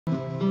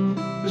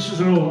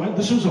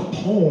This was a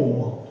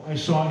poem I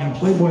saw in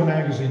Playboy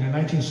Magazine in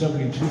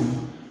 1972,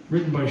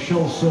 written by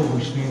Shel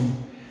Silverstein.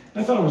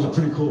 I thought it was a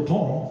pretty cool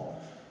poem.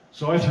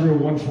 So I threw a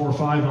 1-4-5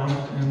 on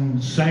it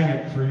and sang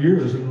it for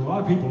years, and a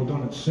lot of people have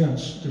done it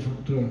since,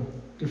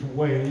 different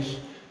ways.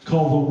 It's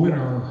called The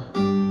Winner,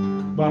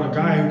 about a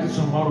guy who gets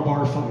in a lot of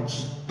bar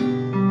fights.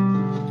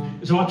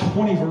 It's about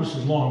 20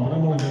 verses long, but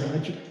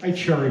I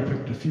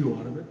cherry-picked a few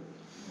out of it.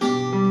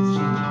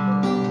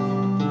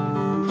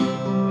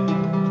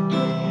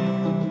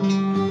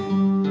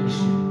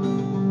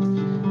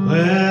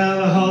 Well,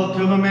 the hulk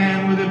of a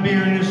man with a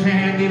beer in his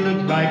hand, he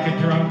looked like a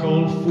drunk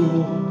old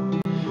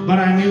fool. But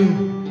I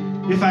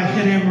knew if I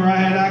hit him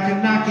right, I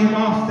could knock him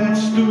off that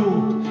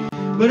stool.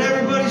 But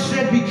everybody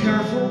said, be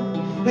careful,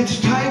 that's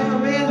Tiger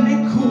Man, be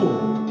cool.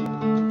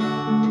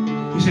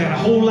 He's had a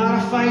whole lot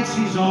of fights,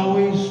 he's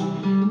always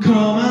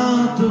come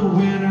out the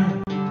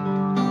winner.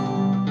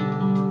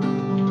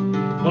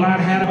 Well,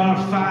 I'd had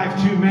about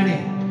 5 too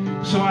many,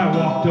 so I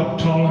walked up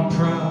tall and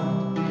proud.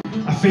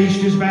 I faced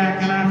his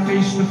back and I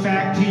faced the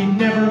fact he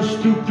never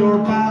stooped or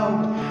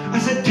bowed. I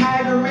said,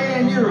 Tiger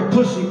Man, you're a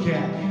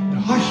pussycat. And a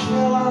hush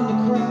fell on the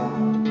crowd.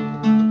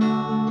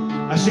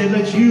 I said,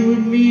 let you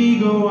and me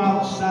go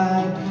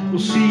outside. We'll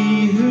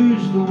see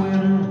who's the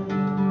winner.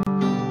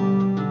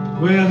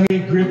 Well, he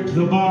gripped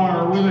the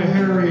bar with a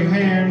hairy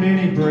hand and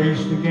he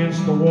braced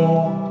against the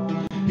wall.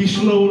 He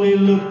slowly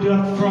looked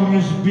up from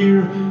his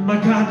beer. My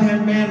God,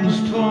 that man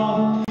was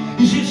tall.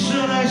 He said,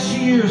 son, I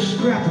see you're a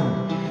scrapper.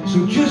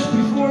 So just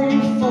before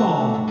you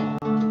fall,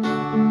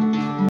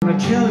 I'm gonna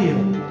tell you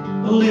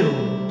a little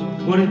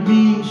what it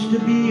means to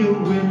be a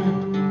winner.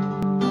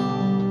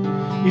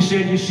 He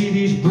said, you see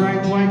these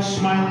bright white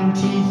smiling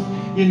teeth,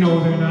 you know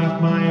they're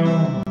not my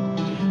own.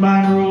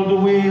 Mine rolled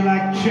away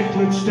like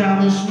chiclets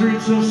down the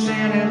streets of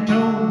San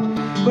Antone.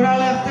 But I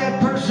left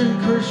that person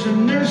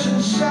cursing,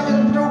 nursing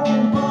 7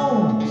 broken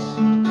bones.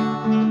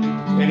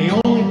 And he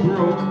only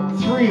broke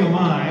 3 of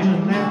mine,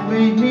 and that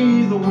made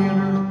me the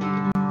winner.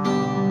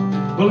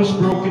 Well, his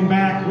broken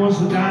back was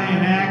the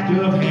dying act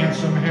of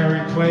handsome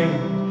Harry Clay.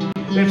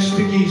 That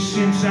sticky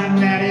since on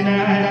natty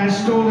night I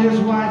stole his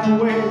wife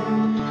away.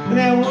 And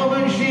that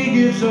woman, she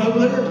gets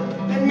uglier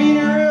and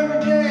meaner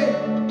every day.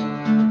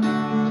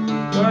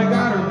 But I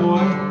got her,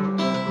 boy.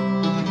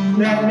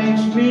 That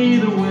makes me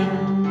the winner.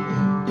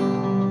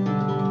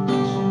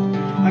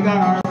 I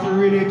got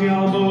arthritic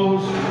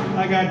elbows,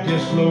 I got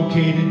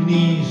dislocated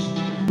knees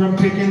from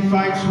picking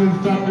fights with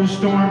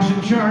thunderstorms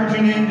and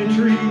charging into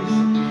trees.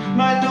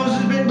 My nose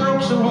has been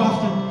broke so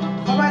often,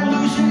 I might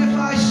lose it if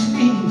I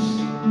sneeze.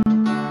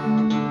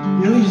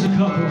 You lose a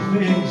couple of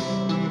things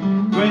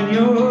when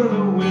you're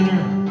the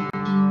winner.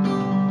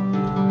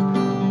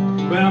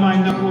 Well, my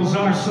knuckles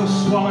are so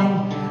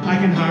swollen, I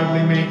can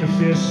hardly make a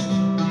fist.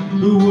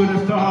 Who would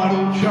have thought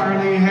old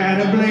Charlie had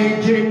a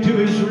blade taped to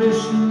his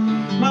wrist?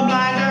 My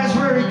blind eyes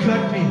where he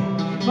cut me,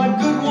 my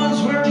good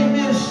ones where he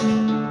missed.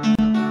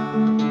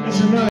 That's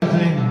another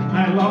thing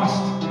I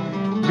lost,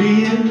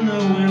 being the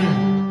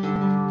winner.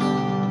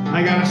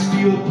 I got a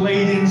steel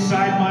plate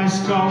inside my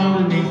skull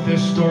underneath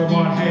this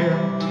store-bought hair.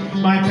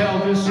 My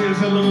pelvis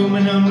is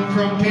aluminum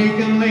from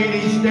taking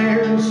ladies'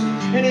 dares.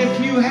 And if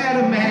you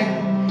had a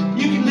magnet,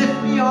 you could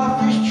lift me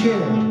off this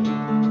chair.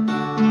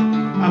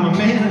 I'm a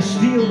man of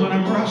steel, but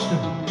I'm rusting.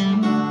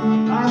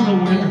 I'm the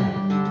winner.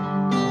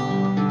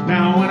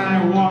 Now when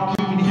I walk,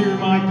 you can hear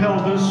my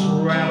pelvis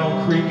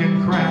rattle, creak,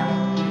 and crack.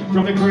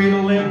 From the great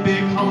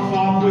Olympic hump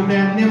off with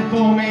that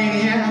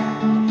nymphomaniac.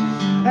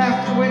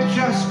 After which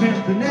I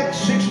spent the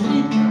next 6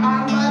 weeks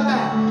on my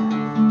back.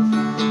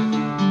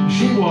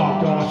 She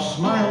walked off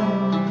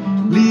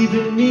smiling,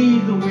 leaving me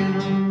the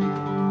winner.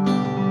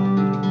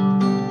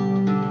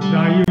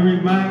 Now you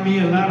remind me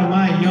a lot of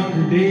my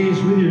younger days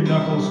with your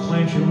knuckles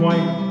clenching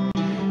white.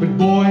 But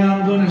boy,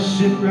 I'm gonna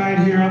sit right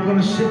here, I'm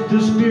gonna sip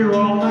this beer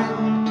all night.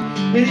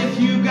 And if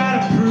you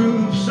gotta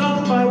prove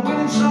something by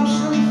winning some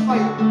silly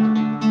fight,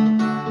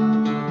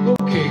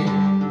 okay,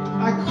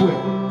 I quit,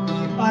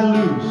 I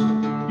lose.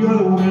 You're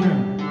the winner.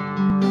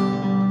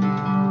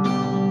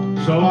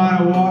 So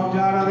I walked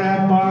out of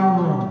that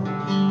bar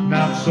room,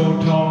 not so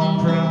tall and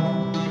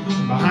proud.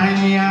 And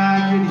behind me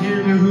I could hear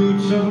the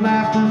hoots of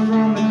laughter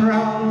from the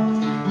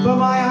crowd. But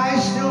my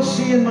eyes still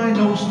see and my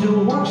nose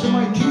still works and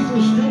my teeth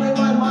are still in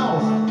my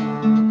mouth.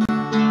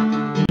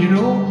 And you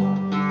know,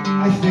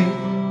 I think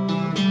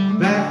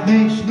that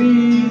makes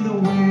me the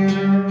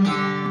winner.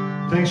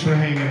 Thanks for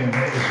hanging in.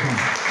 That was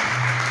fun.